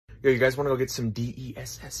Yo, you guys want to go get some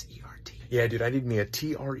D-E-S-S-E-R-T? Yeah, dude, I need me a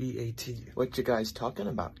T-R-E-A-T. What you guys talking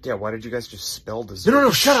about? Yeah, why did you guys just spell dessert?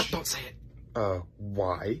 No, shut up! Don't say it.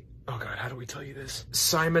 Why? Oh god, how do we tell you this?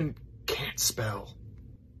 Simon can't spell.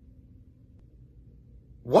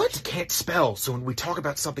 What? He can't spell, so when we talk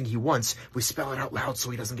about something he wants, we spell it out loud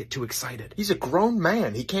so he doesn't get too excited. He's a grown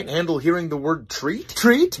man. He can't handle hearing the word treat?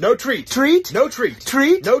 Treat? No treat. Treat? No treat.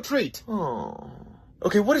 Treat? No treat. Oh.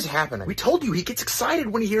 Okay, what is happening? We told you he gets excited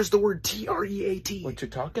when he hears the word T-R-E-A-T. What you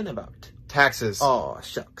talking about? Taxes. Oh,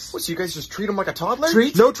 shucks. What, so you guys just treat him like a toddler?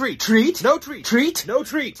 Treat? No treat. Treat? No treat. Treat? No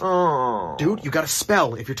treat. Oh. Dude, you gotta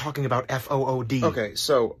spell if you're talking about F-O-O-D. Okay,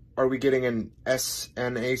 so are we getting an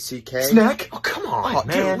S-N-A-C-K? Snack? Oh, come on, Oh,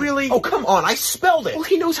 man. dude, really? Oh, come on, I spelled it. Well,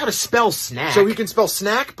 he knows how to spell snack. So he can spell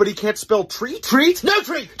snack, but he can't spell treat? Treat? No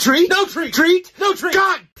treat! Treat? No treat! Treat? No treat!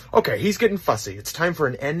 God! Okay, he's getting fussy. It's time for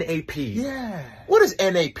an N-A-P. Yeah. What does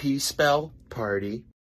N-A-P spell? Party.